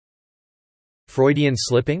Freudian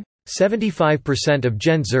slipping? 75% of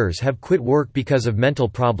Gen Zers have quit work because of mental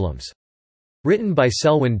problems. Written by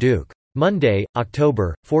Selwyn Duke. Monday,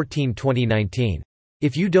 October 14, 2019.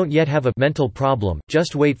 If you don't yet have a mental problem,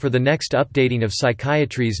 just wait for the next updating of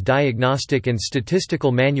Psychiatry's Diagnostic and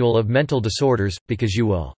Statistical Manual of Mental Disorders, because you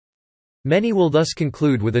will. Many will thus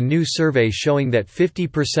conclude with a new survey showing that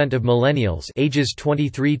 50% of millennials ages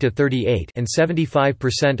 23 to 38 and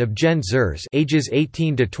 75% of Gen Zers ages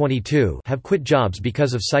 18 to 22 have quit jobs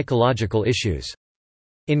because of psychological issues.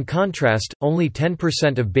 In contrast, only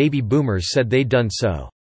 10% of baby boomers said they'd done so.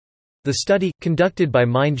 The study, conducted by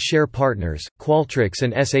Mind-Share Partners, Qualtrics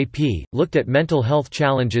and SAP, looked at mental health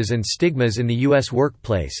challenges and stigmas in the U.S.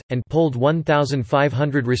 workplace, and polled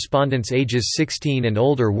 1,500 respondents ages 16 and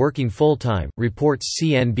older working full-time, reports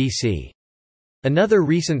CNBC. Another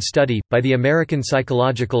recent study, by the American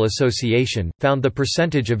Psychological Association, found the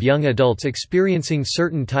percentage of young adults experiencing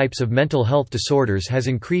certain types of mental health disorders has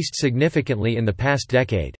increased significantly in the past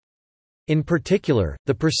decade. In particular,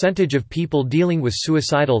 the percentage of people dealing with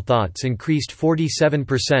suicidal thoughts increased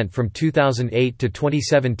 47% from 2008 to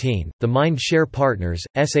 2017. The Mind-Share Partners,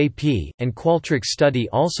 SAP, and Qualtrics study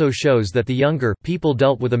also shows that the younger people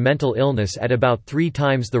dealt with a mental illness at about 3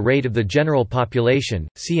 times the rate of the general population,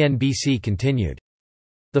 CNBC continued.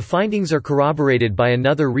 The findings are corroborated by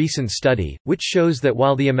another recent study, which shows that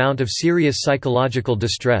while the amount of serious psychological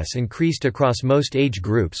distress increased across most age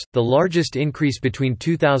groups, the largest increase between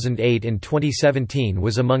 2008 and 2017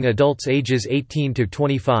 was among adults ages 18 to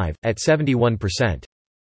 25, at 71%.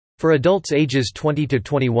 For adults ages 20 to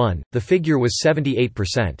 21, the figure was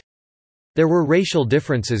 78%. There were racial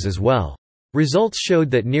differences as well. Results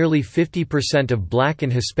showed that nearly 50% of Black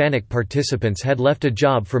and Hispanic participants had left a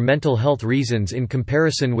job for mental health reasons in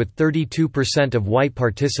comparison with 32% of white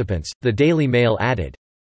participants, the Daily Mail added.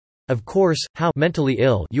 Of course, how mentally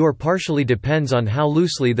ill you are partially depends on how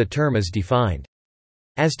loosely the term is defined.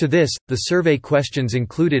 As to this, the survey questions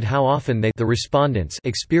included how often the respondents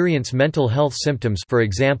experience mental health symptoms, for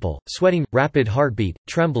example, sweating, rapid heartbeat,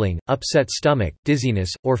 trembling, upset stomach,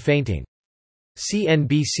 dizziness, or fainting.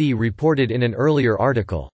 CNBC reported in an earlier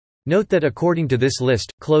article. Note that according to this list,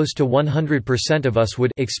 close to 100% of us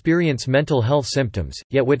would experience mental health symptoms,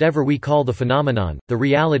 yet whatever we call the phenomenon, the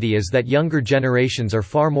reality is that younger generations are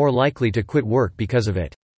far more likely to quit work because of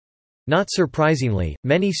it. Not surprisingly,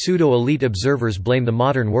 many pseudo-elite observers blame the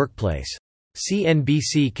modern workplace.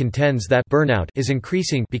 CNBC contends that burnout is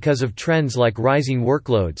increasing because of trends like rising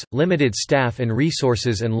workloads, limited staff and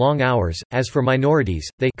resources and long hours. As for minorities,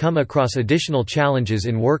 they come across additional challenges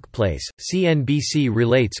in workplace. CNBC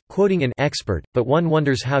relates, quoting an expert, but one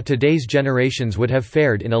wonders how today's generations would have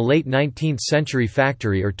fared in a late 19th century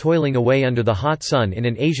factory or toiling away under the hot sun in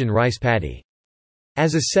an Asian rice paddy.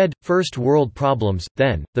 As is said, first world problems,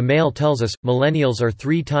 then, the Mail tells us, millennials are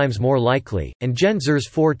 3 times more likely, and Gen Zers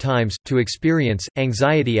 4 times, to experience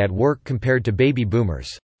anxiety at work compared to baby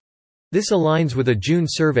boomers. This aligns with a June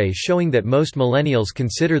survey showing that most millennials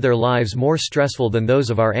consider their lives more stressful than those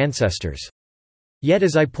of our ancestors. Yet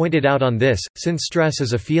as I pointed out on this, since stress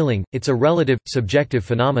is a feeling, it's a relative, subjective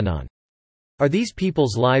phenomenon. Are these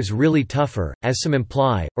people's lives really tougher, as some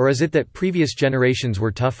imply, or is it that previous generations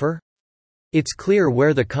were tougher? It's clear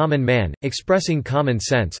where the common man, expressing common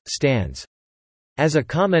sense, stands. As a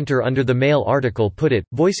commenter under the Mail article put it,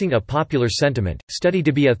 voicing a popular sentiment, study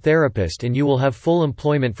to be a therapist and you will have full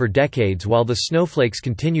employment for decades while the snowflakes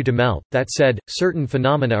continue to melt. That said, certain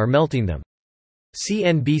phenomena are melting them.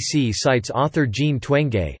 CNBC cites author Jean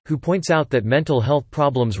Twenge, who points out that mental health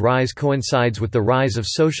problems rise coincides with the rise of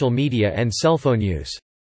social media and cell phone use.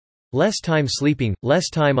 Less time sleeping, less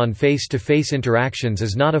time on face-to-face interactions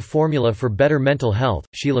is not a formula for better mental health,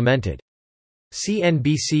 she lamented.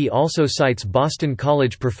 CNBC also cites Boston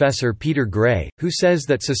College professor Peter Gray, who says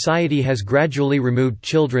that society has gradually removed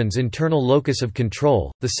children's internal locus of control,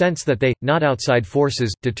 the sense that they, not outside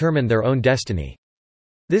forces, determine their own destiny.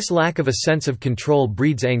 This lack of a sense of control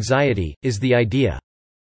breeds anxiety, is the idea.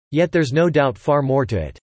 Yet there's no doubt far more to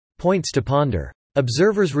it. Points to ponder.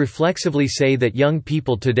 Observers reflexively say that young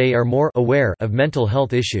people today are more aware of mental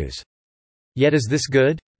health issues. Yet is this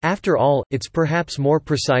good? After all, it's perhaps more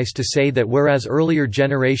precise to say that whereas earlier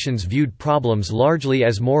generations viewed problems largely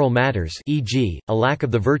as moral matters, e.g., a lack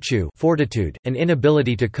of the virtue, fortitude, and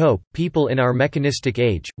inability to cope, people in our mechanistic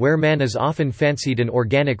age, where man is often fancied an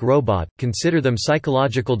organic robot, consider them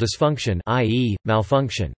psychological dysfunction, i.e.,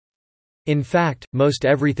 malfunction. In fact, most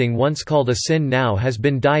everything once called a sin now has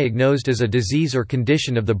been diagnosed as a disease or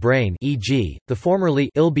condition of the brain, e.g., the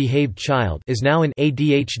formerly ill-behaved child is now an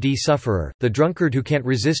ADHD sufferer, the drunkard who can't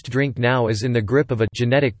resist drink now is in the grip of a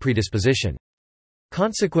genetic predisposition.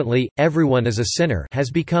 Consequently, everyone is a sinner has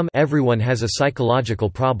become everyone has a psychological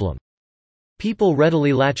problem. People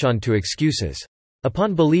readily latch on to excuses.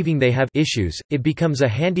 Upon believing they have issues, it becomes a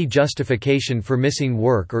handy justification for missing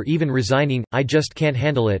work or even resigning. I just can't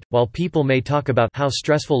handle it. While people may talk about how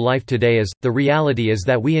stressful life today is, the reality is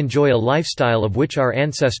that we enjoy a lifestyle of which our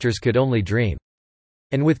ancestors could only dream.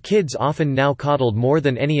 And with kids often now coddled more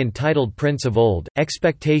than any entitled prince of old,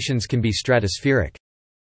 expectations can be stratospheric.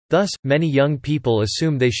 Thus, many young people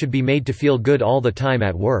assume they should be made to feel good all the time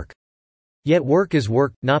at work. Yet work is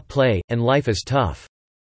work, not play, and life is tough.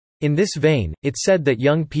 In this vein, it's said that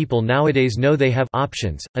young people nowadays know they have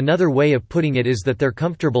options. Another way of putting it is that they're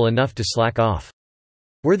comfortable enough to slack off.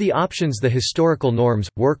 Were the options the historical norms,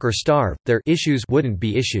 work or starve, their issues wouldn't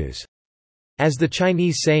be issues. As the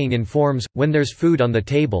Chinese saying informs, when there's food on the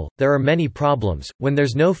table, there are many problems. When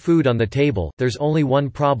there's no food on the table, there's only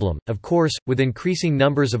one problem. Of course, with increasing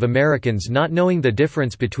numbers of Americans not knowing the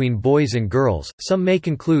difference between boys and girls, some may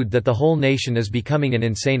conclude that the whole nation is becoming an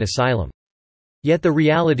insane asylum. Yet the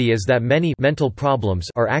reality is that many mental problems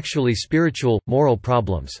are actually spiritual, moral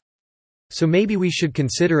problems. So maybe we should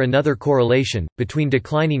consider another correlation between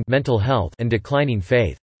declining mental health and declining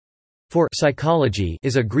faith. For psychology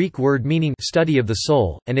is a Greek word meaning study of the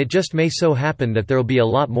soul, and it just may so happen that there'll be a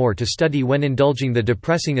lot more to study when indulging the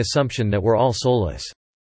depressing assumption that we're all soulless.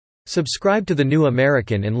 Subscribe to The New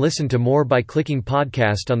American and listen to more by clicking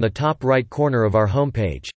podcast on the top right corner of our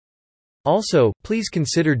homepage. Also, please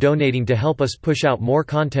consider donating to help us push out more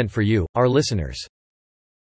content for you, our listeners.